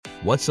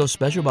What's so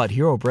special about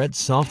Hero Bread's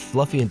soft,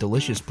 fluffy, and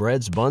delicious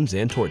breads, buns,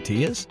 and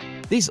tortillas?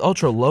 These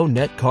ultra-low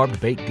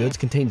net-carb baked goods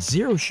contain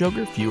zero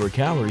sugar, fewer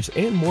calories,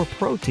 and more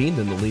protein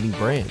than the leading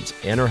brands,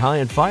 and are high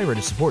in fiber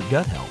to support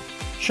gut health.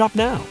 Shop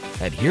now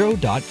at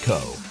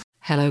hero.co.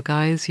 Hello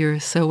guys, you're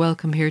so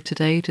welcome here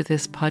today to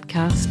this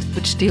podcast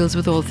which deals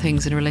with all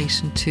things in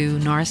relation to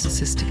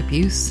narcissistic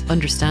abuse,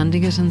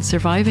 understanding it and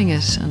surviving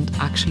it, and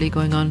actually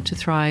going on to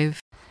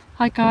thrive.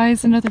 Hi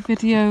guys, another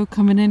video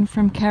coming in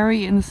from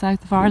Kerry in the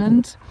south of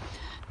Ireland.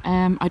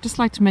 I'd just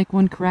like to make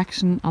one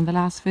correction on the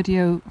last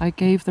video. I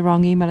gave the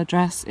wrong email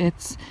address.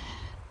 It's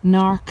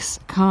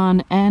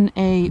narcscon,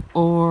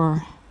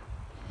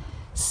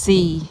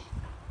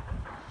 NARCSCON,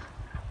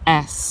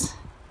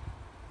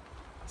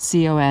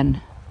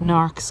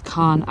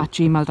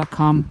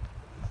 narcscon@gmail.com.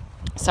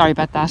 Sorry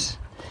about that.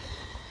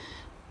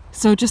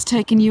 So just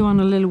taking you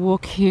on a little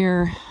walk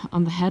here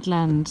on the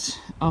headland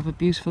of a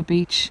beautiful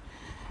beach,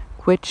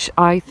 which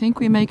I think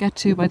we may get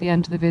to by the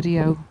end of the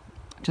video,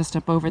 just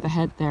up over the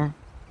head there.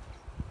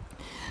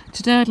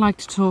 Today I'd like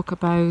to talk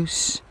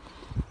about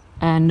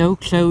no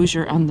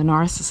closure and the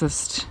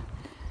narcissist.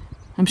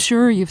 I'm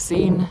sure you've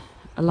seen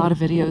a lot of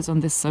videos on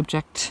this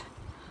subject,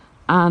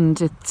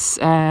 and it's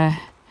a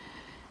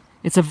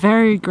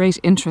very great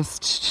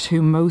interest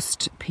to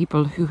most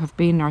people who have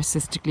been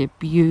narcissistically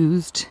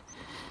abused,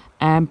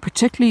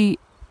 particularly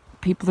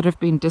people that have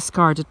been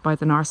discarded by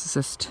the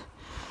narcissist,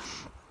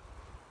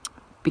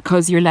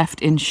 because you're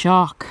left in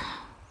shock.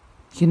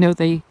 You know,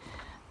 they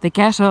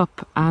get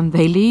up and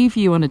they leave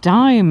you on a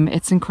dime.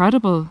 It's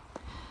incredible.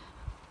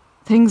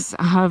 Things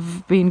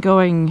have been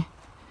going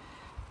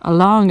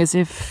along as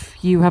if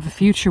you have a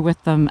future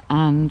with them,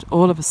 and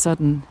all of a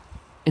sudden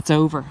it's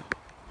over.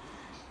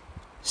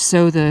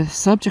 So the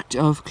subject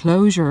of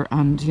closure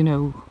and, you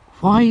know,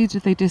 why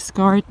did they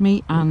discard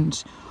me,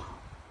 and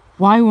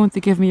why won't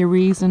they give me a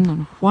reason,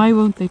 and why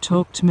won't they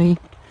talk to me,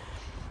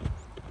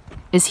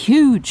 is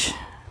huge.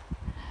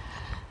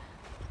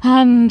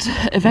 And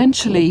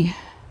eventually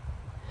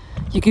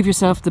you give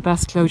yourself the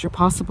best closure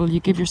possible.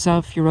 You give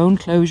yourself your own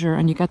closure,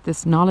 and you get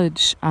this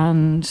knowledge,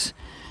 and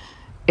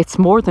it's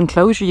more than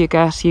closure you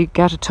get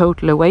a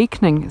total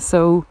awakening.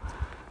 So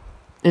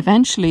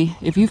eventually,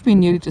 if you've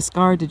been newly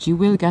discarded, you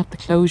will get the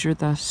closure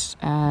that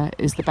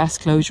is the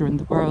best closure in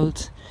the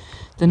world.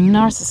 The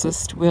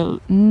narcissist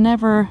will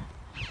never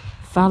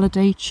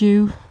validate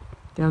you.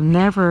 They'll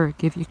never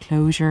give you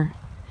closure.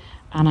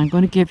 And I'm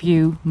going to give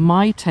you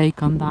my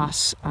take on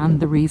that and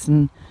the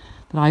reason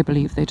that I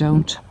believe they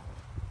don't.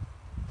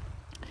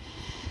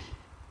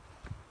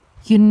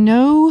 You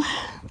know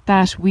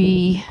that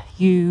we,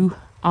 you,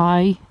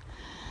 I,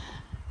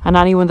 and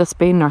anyone that's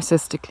been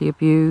narcissistically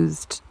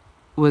abused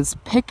was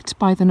picked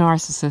by the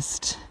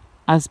narcissist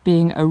as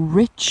being a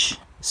rich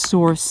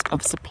source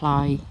of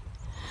supply,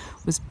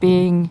 was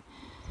being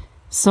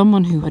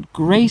someone who had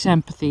great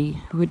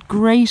empathy, who had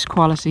great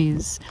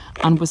qualities,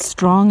 and was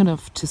strong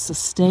enough to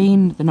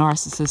sustain the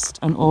narcissist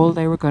and all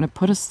they were going to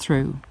put us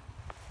through.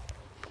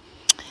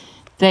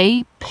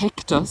 They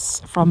picked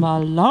us from a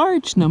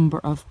large number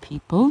of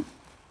people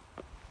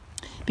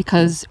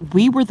because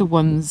we were the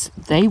ones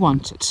they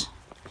wanted.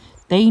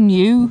 They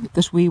knew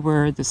that we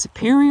were the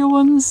superior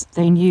ones.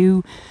 They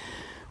knew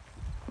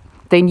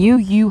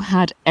you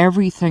had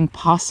everything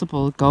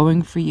possible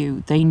going for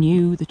you. They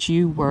knew that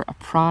you were a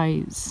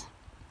prize.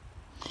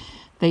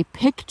 They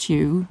picked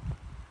you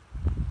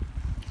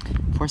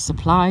for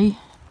supply,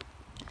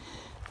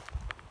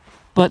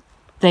 but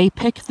they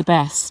picked the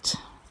best.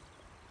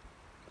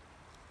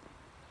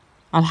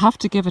 I'll have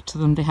to give it to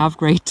them. They have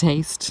great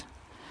taste.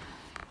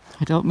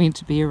 I don't mean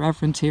to be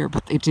irreverent here,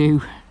 but they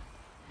do.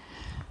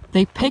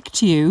 They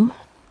picked you,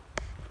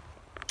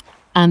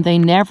 and they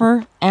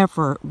never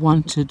ever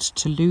wanted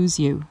to lose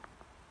you.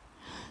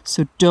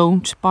 So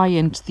don't buy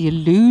into the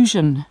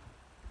illusion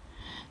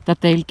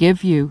that they'll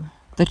give you,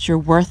 that you're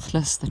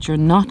worthless, that you're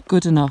not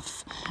good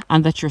enough,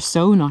 and that you're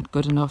so not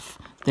good enough,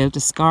 they'll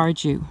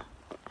discard you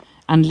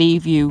and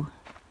leave you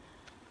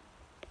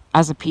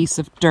as a piece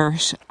of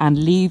dirt,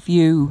 and leave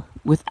you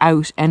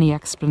without any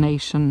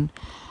explanation,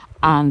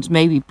 and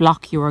maybe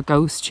block you or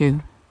ghost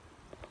you.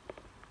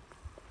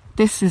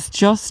 This is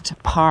just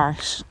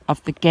part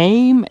of the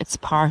game. It's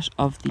part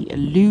of the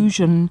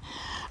illusion,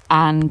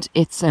 and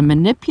it's a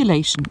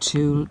manipulation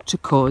tool to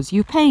cause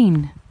you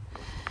pain.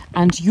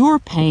 And your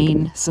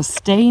pain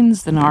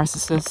sustains the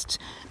narcissist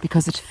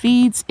because it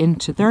feeds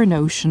into their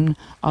notion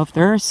of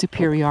their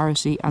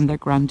superiority and their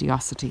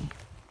grandiosity.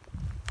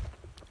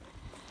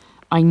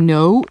 I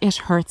know it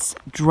hurts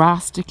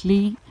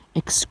drastically,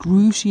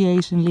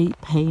 excruciatingly,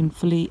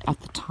 painfully at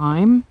the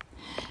time,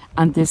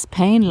 and this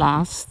pain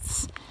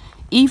lasts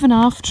even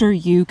after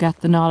you get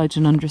the knowledge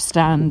and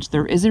understand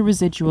there is a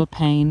residual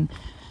pain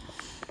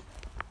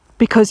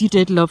because you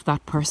did love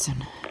that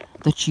person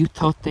that you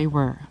thought they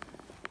were.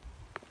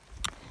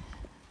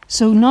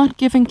 So not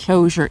giving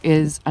closure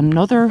is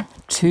another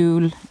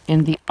tool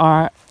in the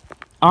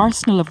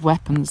arsenal of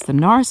weapons the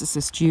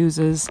narcissist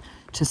uses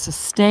to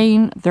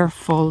sustain their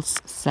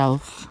false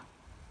self.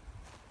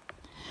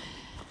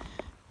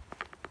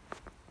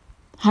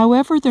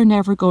 However, they're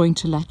never going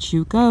to let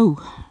you go.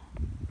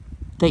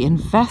 They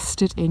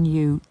invested in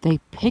you. They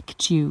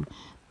picked you.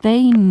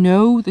 They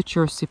know that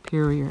you're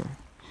superior.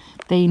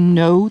 They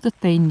know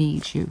that they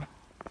need you.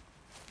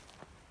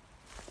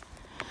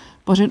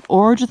 But in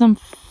order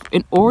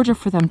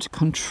for them to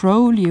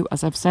control you,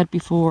 as I've said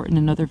before in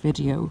another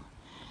video,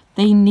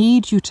 they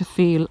need you to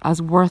feel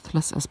as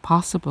worthless as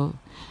possible.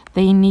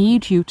 They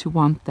need you to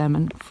want them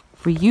and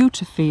for you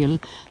to feel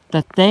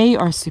that they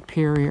are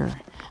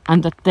superior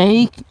and that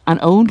they and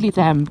only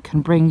them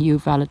can bring you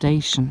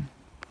validation.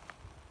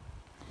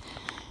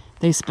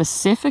 They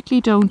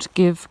specifically don't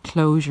give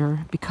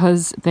closure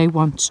because they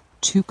want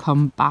to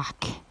come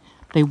back.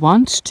 They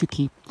want to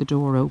keep the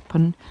door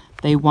open.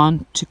 They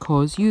want to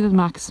cause you the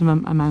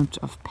maximum amount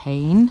of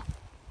pain.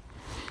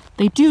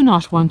 They do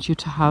not want you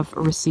to have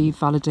or receive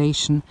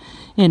validation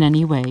in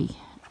any way.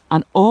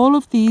 And all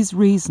of these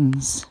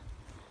reasons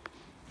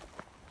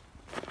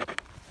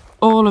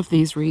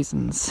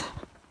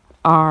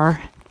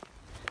are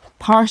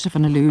part of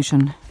an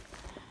illusion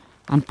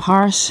and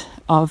part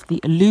of the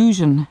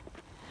illusion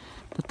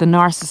that the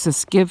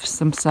narcissist gives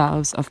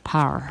themselves of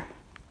power.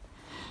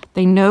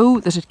 They know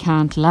that it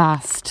can't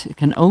last. It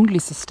can only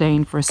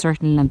sustain for a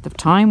certain length of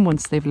time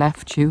once they've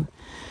left you.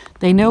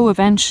 They know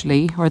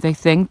eventually, or they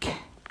think,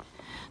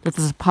 that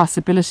there's a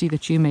possibility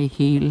that you may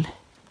heal.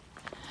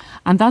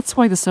 And that's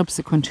why the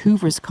subsequent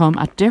hoovers come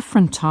at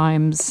different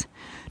times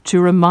to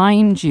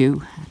remind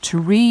you, to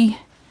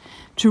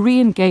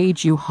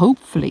re-engage you,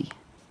 hopefully.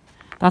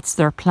 That's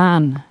their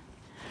plan.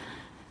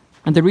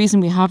 And the reason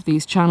we have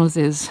these channels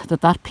is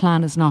that that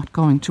plan is not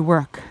going to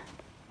work.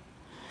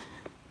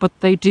 But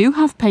they do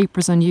have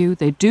papers on you.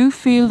 They do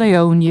feel they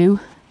own you.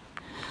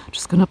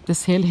 Just going up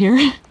this hill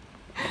here.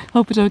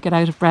 Hope I don't get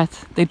out of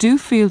breath. They do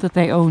feel that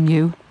they own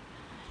you.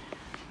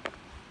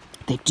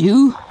 They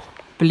do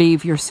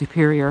believe you're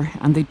superior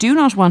and they do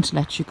not want to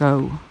let you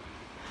go.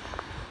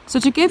 So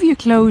to give you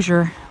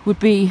closure would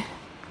be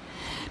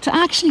to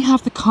actually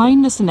have the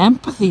kindness and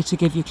empathy to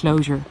give you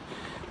closure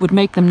would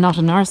make them not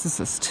a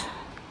narcissist.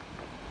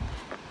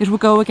 It would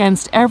go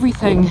against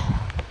everything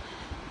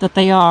that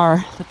they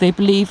are, that they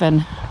believe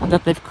in, and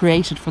that they've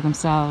created for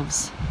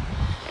themselves.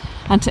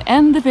 And to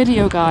end the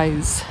video,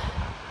 guys,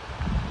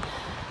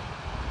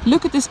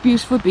 look at this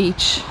beautiful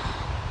beach.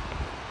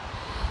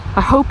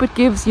 I hope it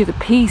gives you the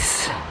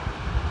peace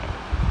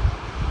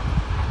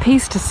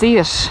to see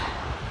it.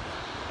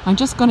 I'm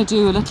just going to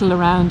do a little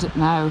around it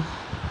now.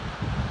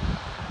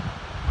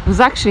 There's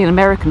actually an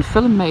American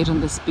film made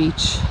on this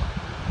beach.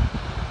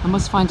 I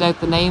must find out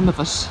the name of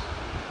it.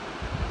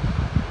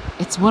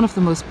 It's one of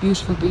the most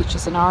beautiful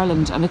beaches in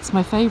Ireland and it's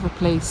my favourite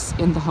place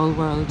in the whole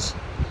world.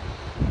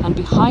 And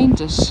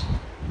behind it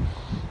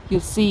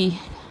you'll see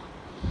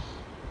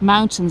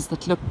mountains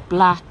that look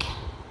black.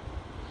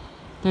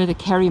 They're the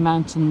Kerry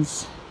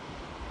Mountains.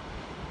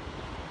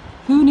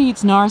 Who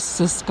needs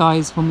narcissists,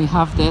 guys, when we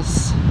have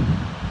this?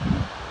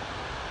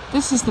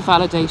 This is the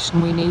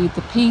validation we need,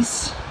 the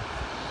peace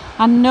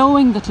and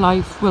knowing that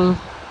life will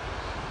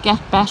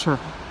get better.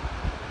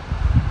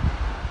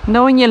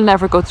 Knowing you'll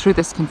never go through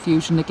this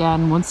confusion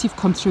again once you've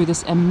come through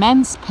this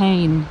immense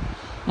pain,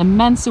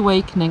 immense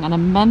awakening and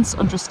immense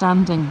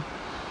understanding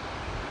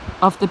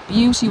of the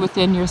beauty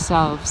within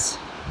yourselves.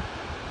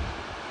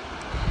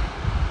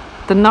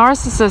 The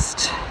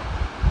narcissists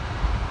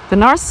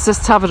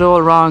have it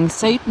all wrong.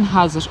 Satan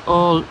has it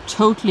all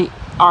totally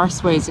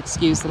arseways,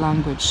 excuse the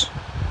language.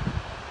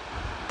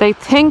 They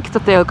think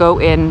that they'll go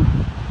in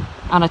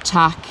and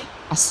attack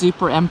a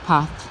super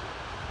empath.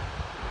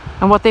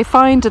 And what they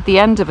find at the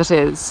end of it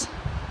is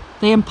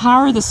they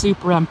empower the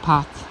super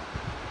empath.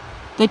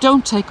 They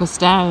don't take us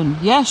down.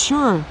 Yeah,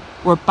 sure,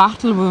 we're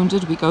battle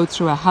wounded. We go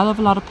through a hell of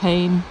a lot of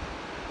pain.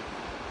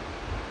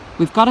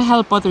 We've got to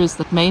help others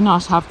that may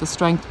not have the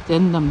strength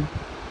within them.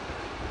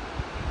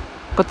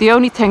 But the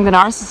only thing the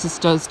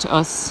narcissist does to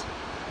us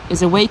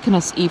is awaken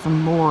us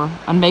even more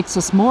and makes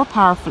us more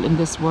powerful in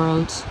this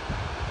world.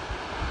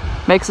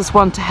 Makes us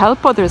want to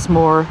help others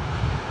more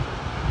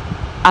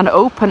and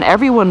open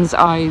everyone's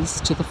eyes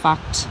to the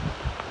fact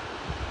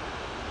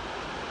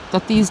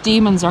that these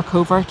demons are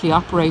covertly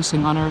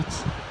operating on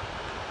Earth.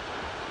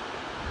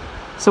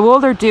 So all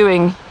they're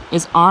doing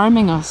is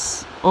arming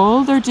us.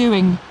 All they're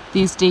doing,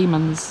 these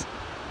demons,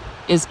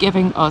 is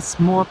giving us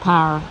more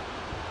power.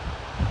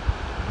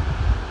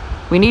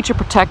 We need to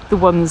protect the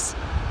ones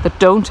that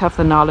don't have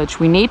the knowledge.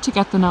 We need to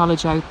get the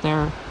knowledge out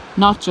there,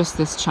 not just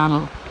this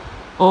channel,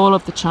 all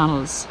of the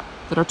channels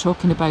that are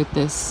talking about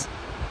this.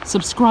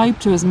 Subscribe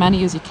to as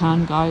many as you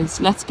can, guys.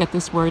 Let's get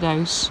this word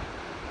out.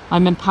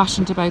 I'm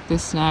impassioned about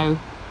this now.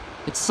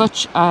 It's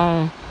such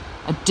a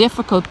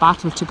difficult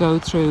battle to go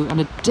through and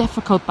a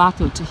difficult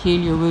battle to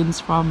heal your wounds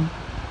from.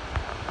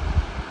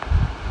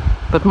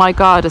 But my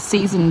God, a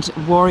seasoned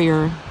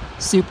warrior,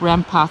 super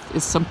empath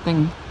is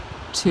something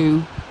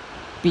to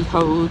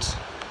behold.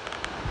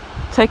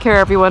 Take care,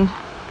 everyone.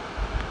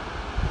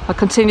 I'll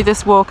continue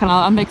this walk and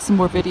I'll make some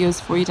more videos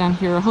for you down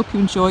here. I hope you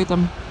enjoy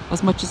them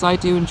as much as I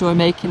do enjoy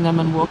making them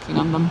and walking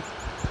on them.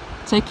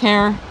 Take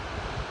care,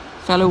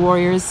 fellow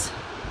warriors.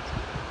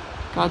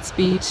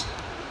 Godspeed.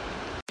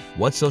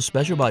 What's so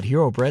special about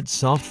Hero Bread's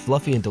soft,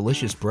 fluffy, and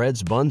delicious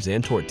breads, buns,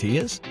 and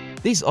tortillas?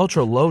 These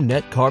ultra-low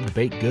net-carb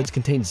baked goods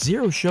contain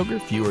zero sugar,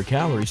 fewer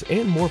calories,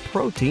 and more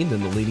protein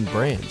than the leading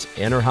brands,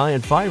 and are high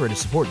in fiber to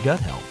support gut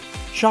health.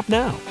 Shop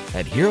now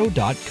at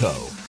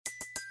hero.co.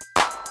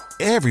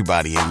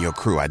 Everybody in your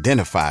crew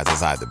identifies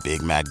as either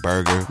Big Mac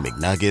Burger,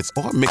 McNuggets,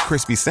 or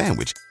McCrispy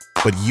Sandwich.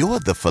 But you're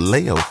the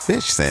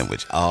Filet-O-Fish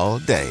Sandwich all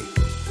day.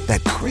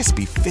 That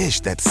crispy fish,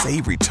 that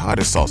savory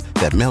tartar sauce,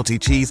 that melty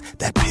cheese,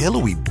 that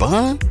pillowy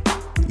bun.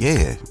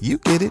 Yeah, you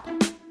get it.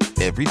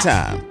 Every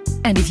time.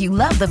 And if you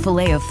love the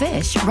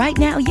Filet-O-Fish, right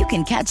now you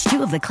can catch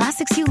two of the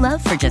classics you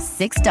love for just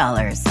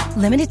 $6.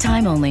 Limited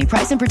time only.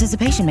 Price and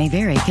participation may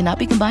vary. Cannot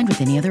be combined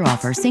with any other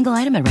offer. Single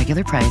item at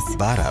regular price.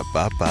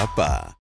 Ba-da-ba-ba-ba.